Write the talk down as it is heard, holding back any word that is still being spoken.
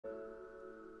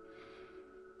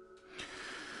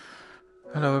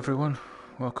Hello everyone,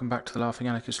 welcome back to the Laughing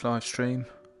Anarchist live stream.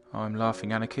 I'm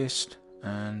Laughing Anarchist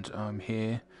and I'm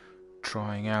here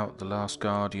trying out the Last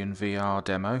Guardian VR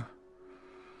demo.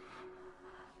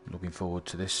 Looking forward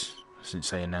to this since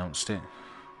they announced it.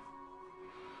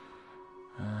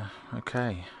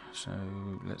 Okay, so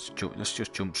let's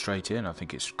just jump straight in. I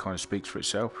think it kind of speaks for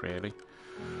itself really.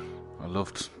 I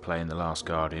loved playing the Last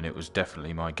Guardian, it was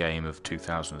definitely my game of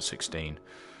 2016.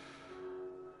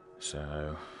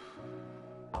 So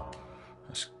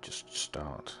let's just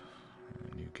start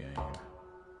a new game.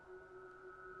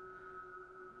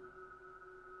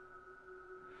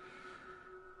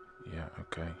 Yeah,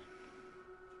 okay.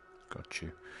 Got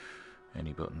you.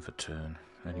 Any button for turn,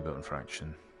 any button for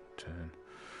action, turn.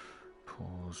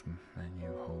 Pause,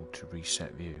 menu, hold to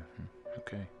reset view.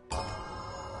 Okay.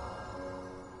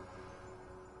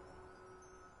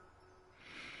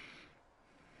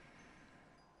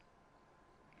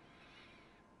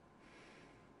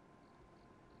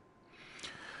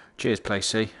 Cheers,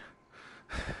 PlayC.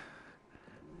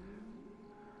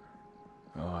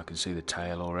 Oh, I can see the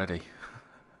tail already.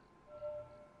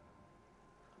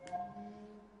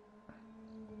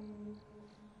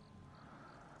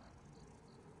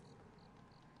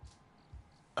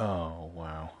 Oh,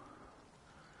 wow.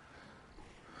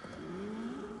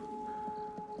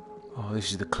 Oh,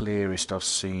 this is the clearest I've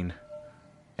seen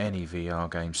any VR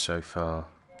game so far.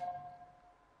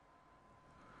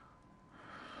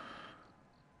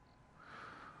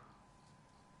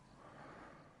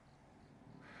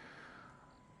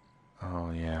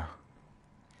 Oh, yeah.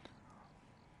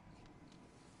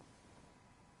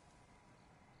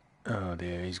 Oh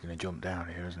dear, he's going to jump down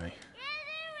here, isn't he?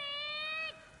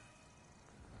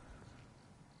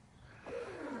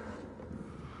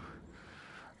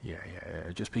 Yeah,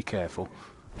 just be careful.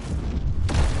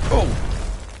 Oh!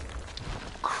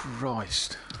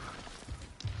 Christ.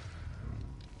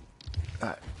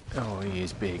 Oh, he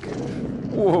is big.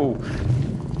 Whoa!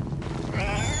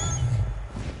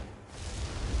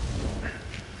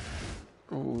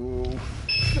 Oh.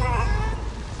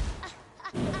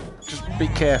 Just be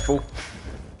careful.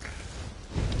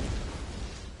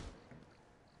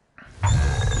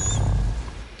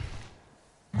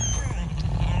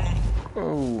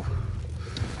 Oh.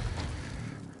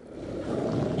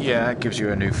 Yeah, that gives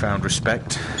you a newfound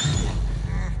respect.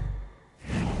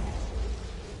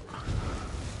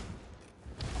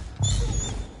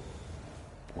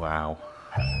 Wow.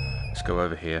 Let's go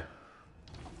over here.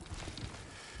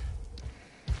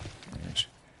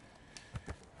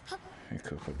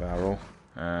 Pick up a barrel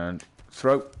and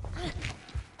throw.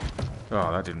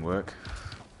 Oh, that didn't work.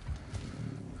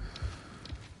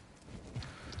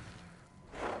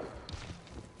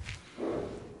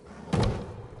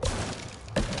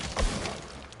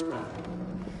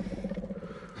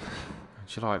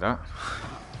 Do you like that?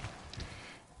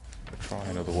 Try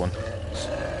another one.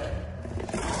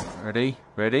 Ready?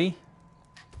 Ready?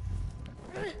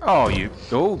 Oh, you...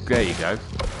 Oh, there you go.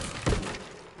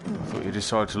 I thought you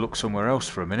decided to look somewhere else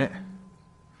for a minute.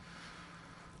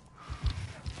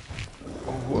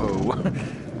 Whoa.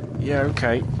 Yeah,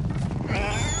 okay.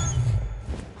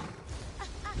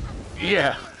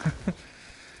 Yeah.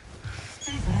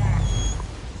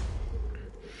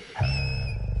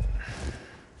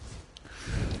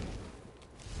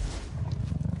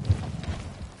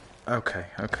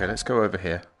 Okay, let's go over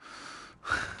here.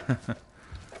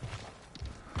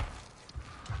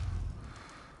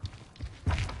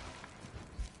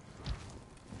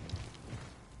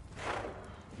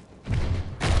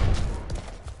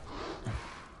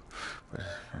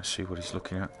 Let's see what he's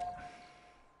looking at.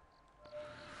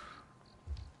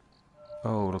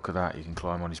 Oh, look at that, you can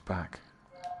climb on his back.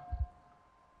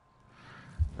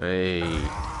 Hey.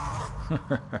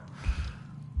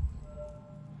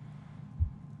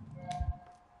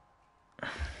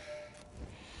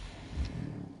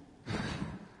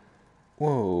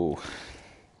 Whoa,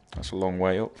 that's a long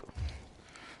way up.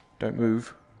 Don't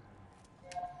move.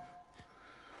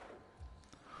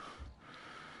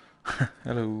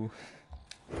 Hello.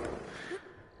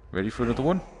 Ready for another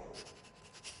one?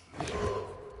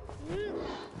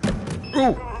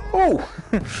 Oh! Oh!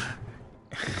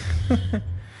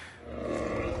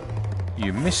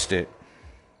 You missed it.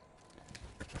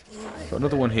 Got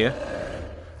another one here.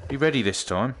 Be ready this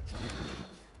time.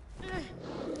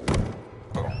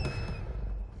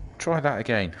 Try that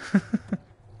again.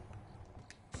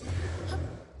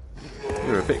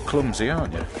 You're a bit clumsy,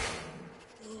 aren't you?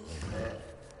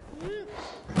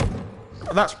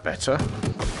 Oh, that's better.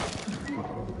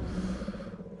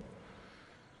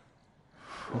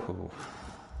 Oh.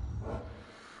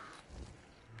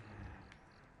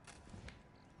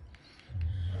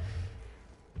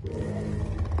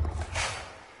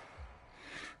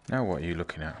 Now what are you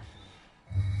looking at?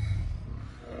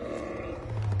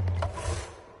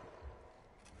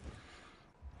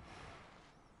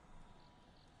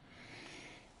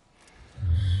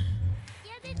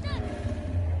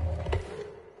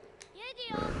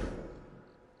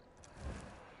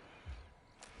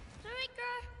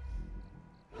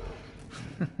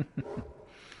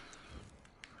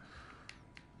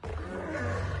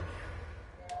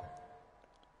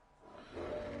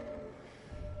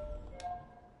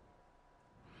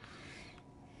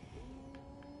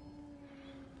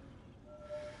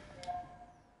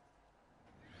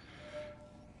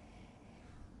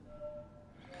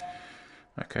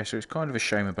 Okay, so it's kind of a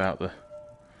shame about the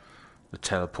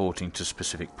teleporting to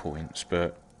specific points,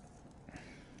 but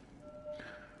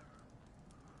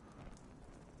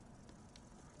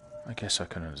I guess I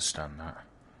can understand that.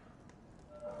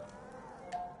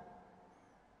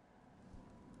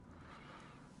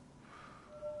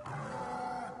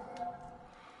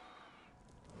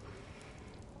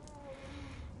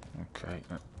 Okay.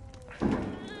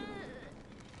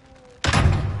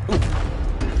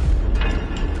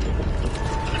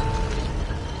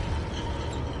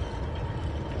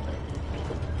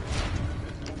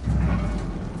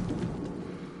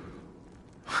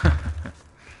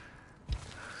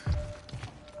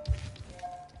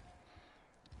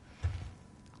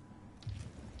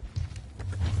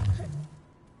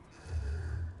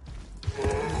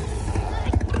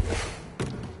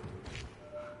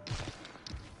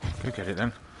 Go get it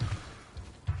then.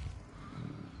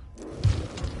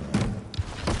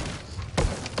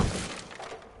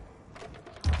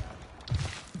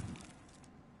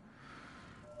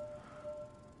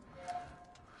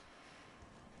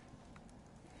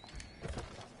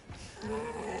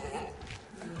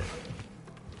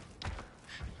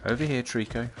 Over here,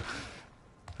 Trico.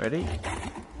 Ready?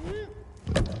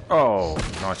 Oh,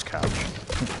 nice catch.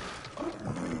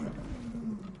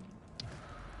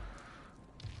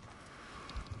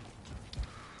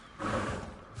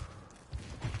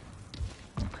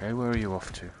 Okay, where are you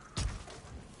off to?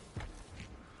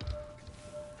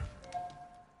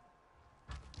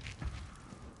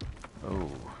 Oh,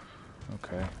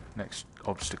 okay. Next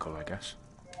obstacle, I guess.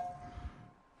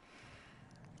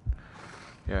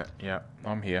 Yeah,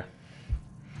 I'm here.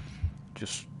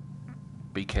 Just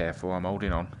be careful, I'm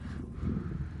holding on.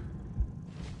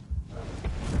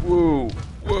 Whoa!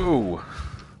 Whoa!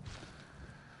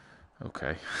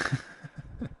 Okay.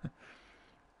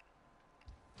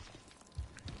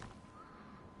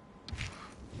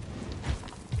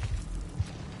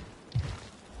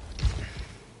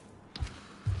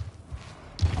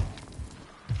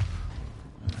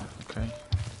 Okay.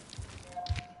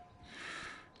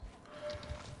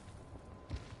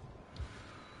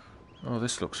 Oh,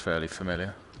 this looks fairly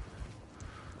familiar.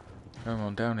 Come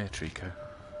on down here, Trico.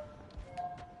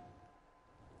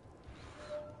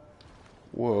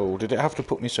 Whoa, did it have to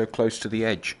put me so close to the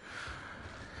edge?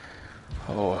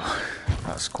 Oh,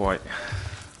 that's quite...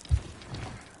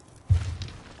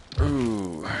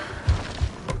 Ooh.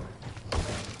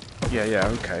 Yeah,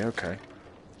 okay. Okay.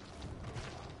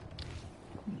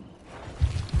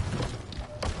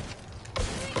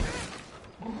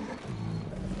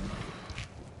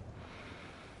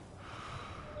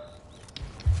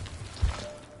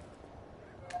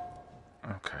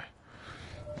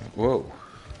 Whoa.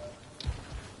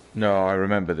 No, I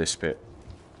remember this bit.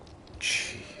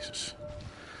 Jesus.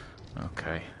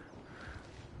 Okay.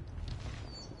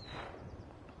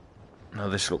 No,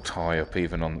 this looked high up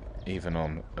even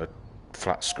on a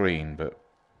flat screen, but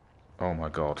oh my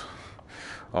god.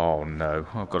 Oh no,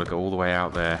 I've got to go all the way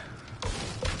out there.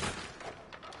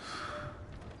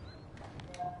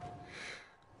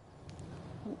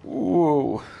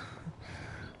 Whoa.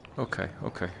 Okay.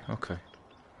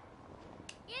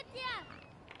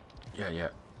 Yeah.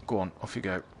 Go on, off you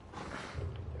go.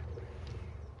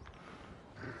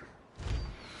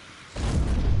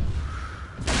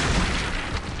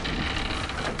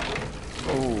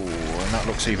 Oh, and that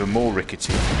looks even more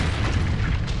rickety.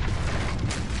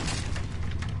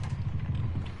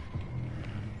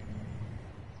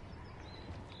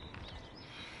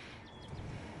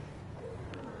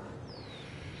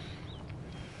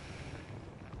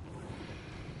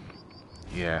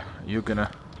 Yeah, you're gonna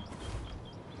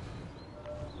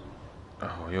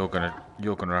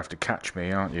have to catch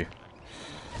me, aren't you?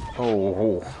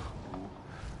 Oh,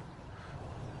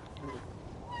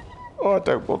 I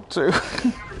don't want to.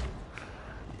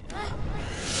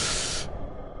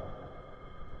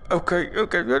 Okay.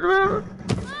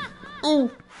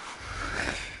 Ooh.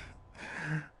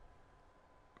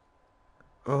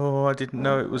 Oh, I didn't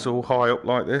know it was all high up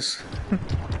like this.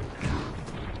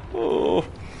 Oh.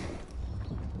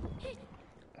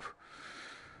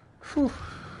 Whew.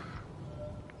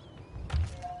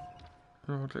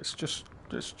 Oh, let's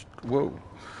whoa.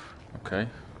 Okay.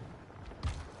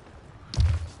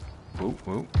 Whoa,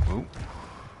 whoa, whoa.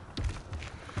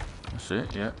 That's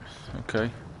it, yeah.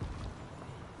 Okay.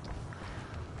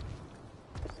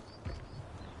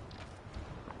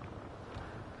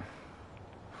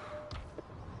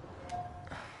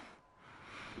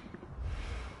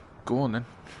 Go on then.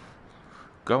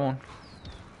 Go on.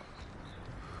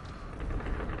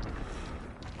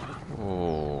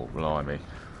 Oh, blimey.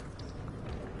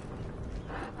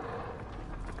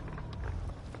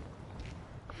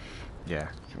 Yeah,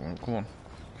 go on.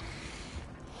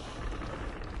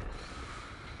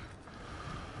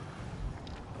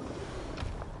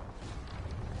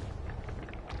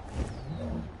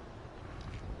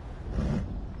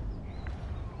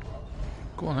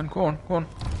 Go on then, go on, go on.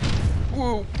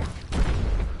 Whoa!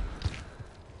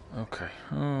 Okay,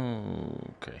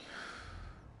 okay.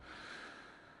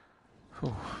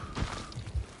 Whew.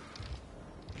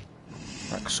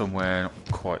 Back somewhere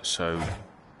not quite so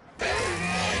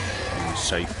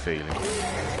safe feeling.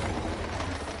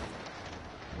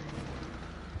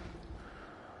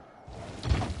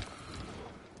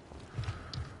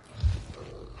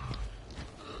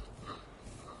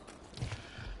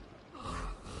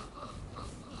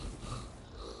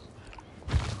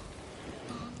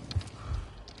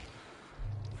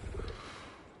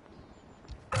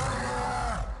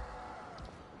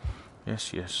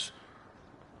 Yes, yes.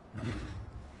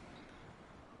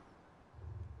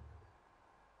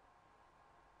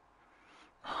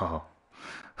 Oh.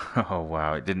 Oh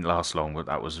wow, it didn't last long, but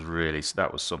that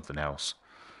was something else.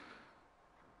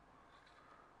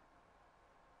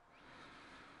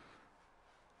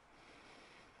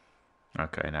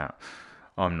 Okay, now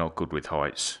I'm not good with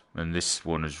heights, and this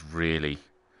one has really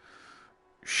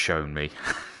shown me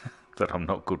that I'm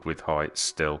not good with heights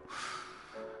still.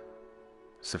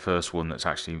 It's the first one that's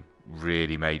actually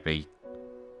really made me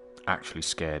actually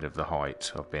scared of the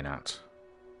height I've been at.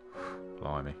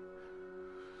 Blimey.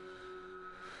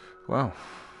 Well,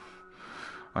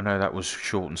 I know that was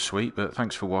short and sweet, but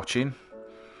thanks for watching.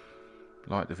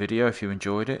 Like the video if you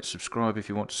enjoyed it, subscribe if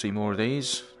you want to see more of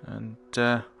these, and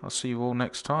I'll see you all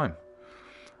next time.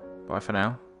 Bye for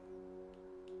now.